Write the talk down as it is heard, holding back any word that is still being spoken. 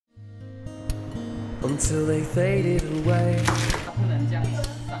until they faded away.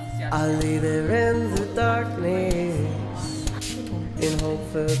 I lay there in the darkness in hope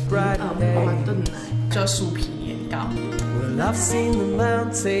for a brighter day. 叫酥皮年糕。 Well, I've seen the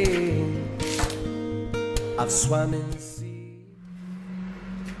mountains, I've swam in the sea.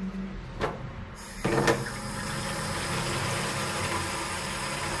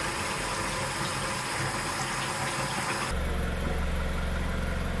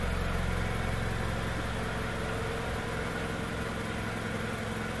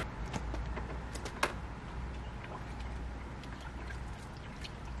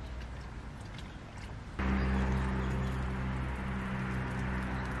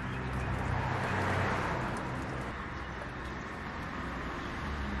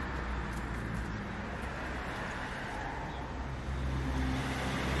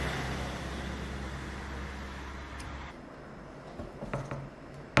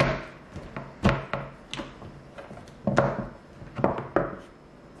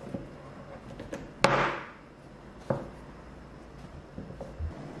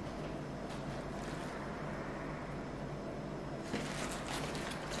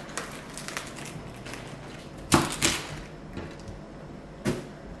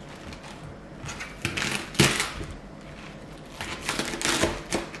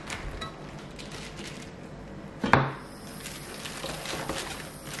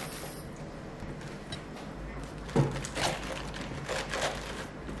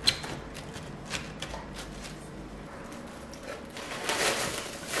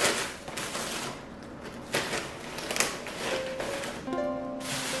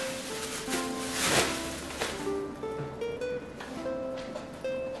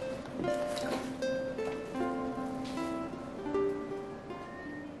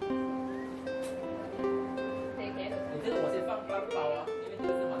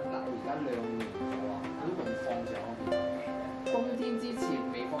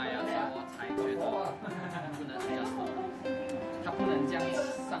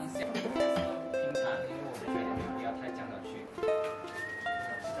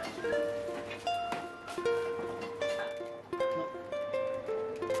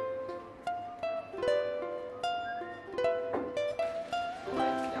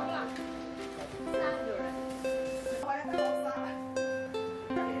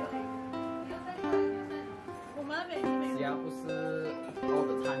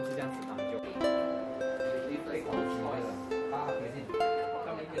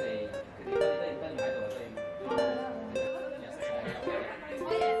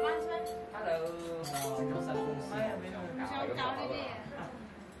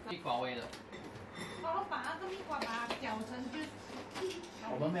 瓜味的。我把那个蜜瓜把它搅成就。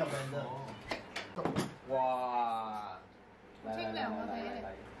我们没有分的。哇！来，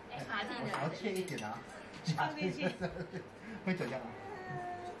卡地的。我要切一点啊，放进去。会怎样啊？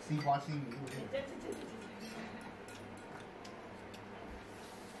西瓜西米露对。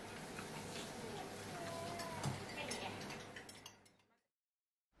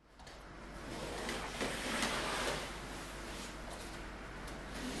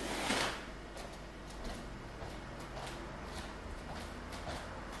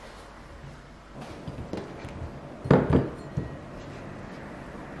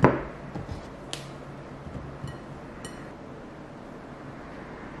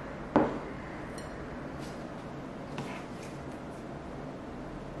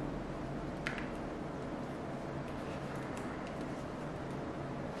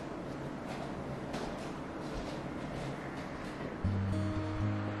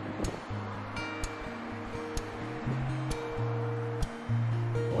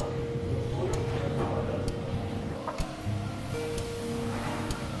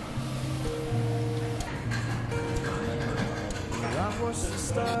 Watch the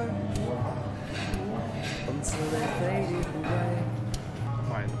stars until they faded away.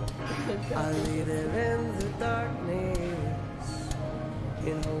 I lay there in the darkness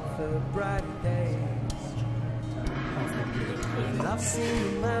in hope for brighter days. And I've seen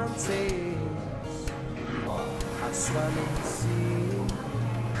the mountains, I've swam in the sea.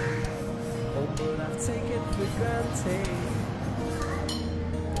 Oh, but I've taken for granted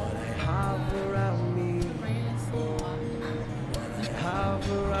what I have around me.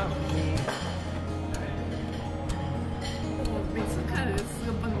 Around me. 我每次看人4个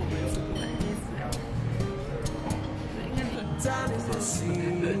半，我没有什么意思。应该你。 Down in the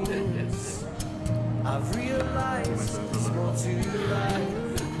seas, I've realized there's more to life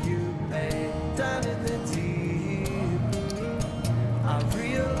than you made. Down in the deep, I've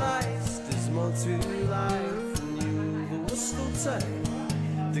realized there's more to life than you. But we're still tight.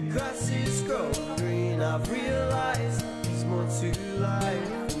 The grasses grow green. I've realized there's more to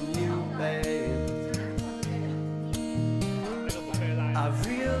life than you, babe. I've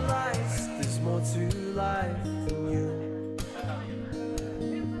realized there's more to life than you.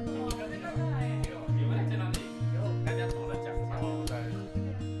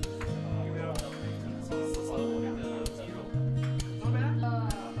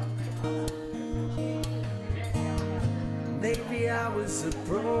 Maybe I was a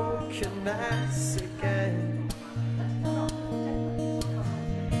broken mess again.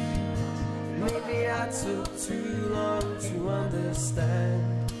 Maybe I took too long to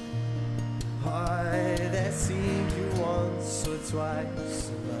understand why there seemed you once or twice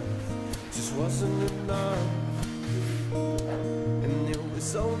in life just wasn't enough. And it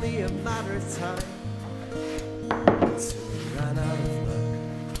was only a matter of time till we ran out of love.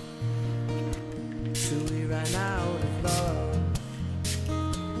 Till we ran out of love.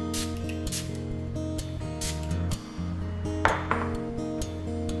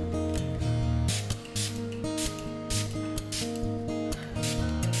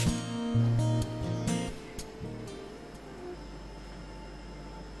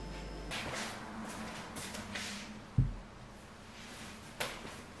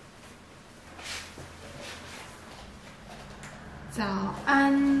早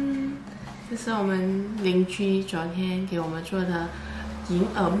安，这是我们邻居昨天给我们做的银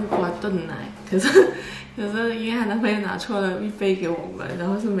耳木瓜炖奶，可是因为她男朋友拿错了一杯给我们，然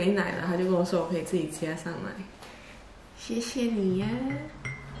后是没奶的，他就跟我说我可以自己加上来，谢谢你呀。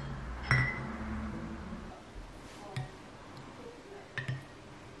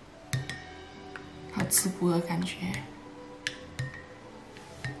好滋补的感觉。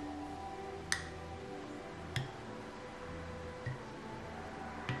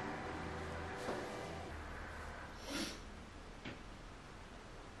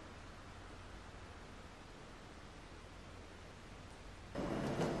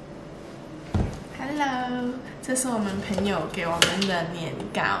Hello， 这是我们朋友给我们的年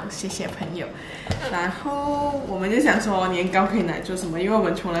糕，谢谢朋友。然后我们就想说年糕可以拿来做什么，因为我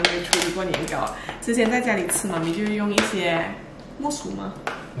们从来没有处理过年糕。之前在家里吃，妈咪就用一些木薯吗？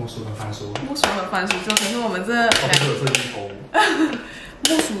木薯和番薯。木薯和番薯做，可是我们这不是芋头。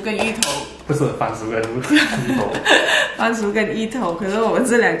木薯跟芋头。不是番薯跟芋头。番薯跟芋头，可是我们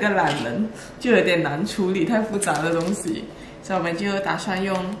这两个懒人就有点难处理，太复杂的东西，所以我们就打算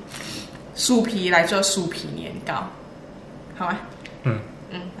用酥皮来做酥皮年糕，好吗？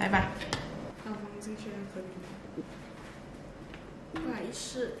来吧。要放进去那个，不好意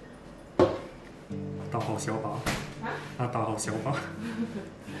思。刀好小把。啊？刀好小把。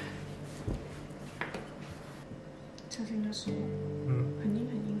小心的说。很硬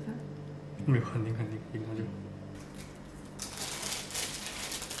噻。没有很硬，硬了就。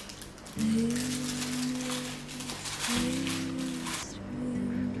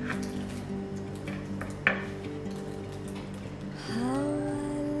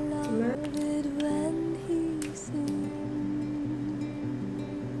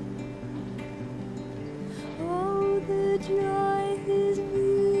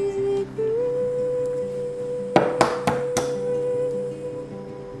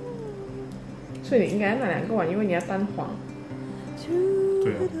所以你应该拿2个碗，因为你要蛋黄。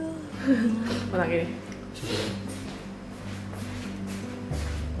对啊。我拿给你。谢谢。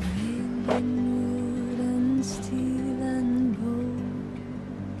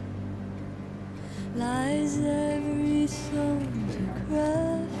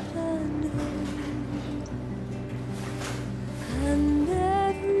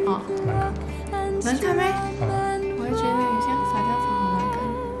哦，能看没？我也觉得你这样撒掉草好难看。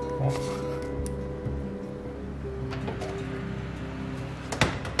哦。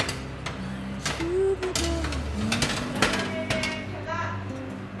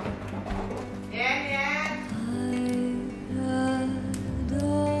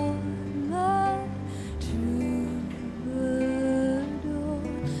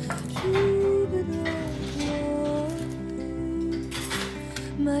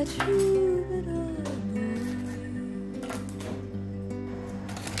My troubadour.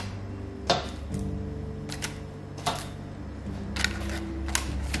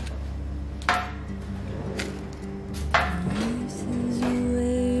 This is a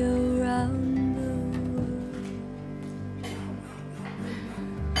way around the world.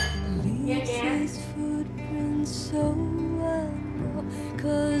 Leaves his footprints so well,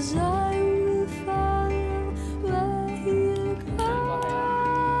 'cause I will follow where he'll go.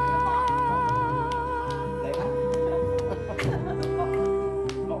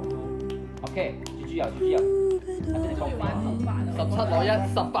 OK，继续咬，继续咬。他这里帮我玩头发的。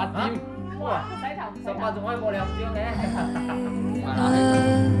17:01 18點。哇！洗頭，18仲可以過2點嘅。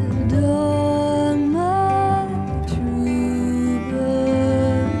Adore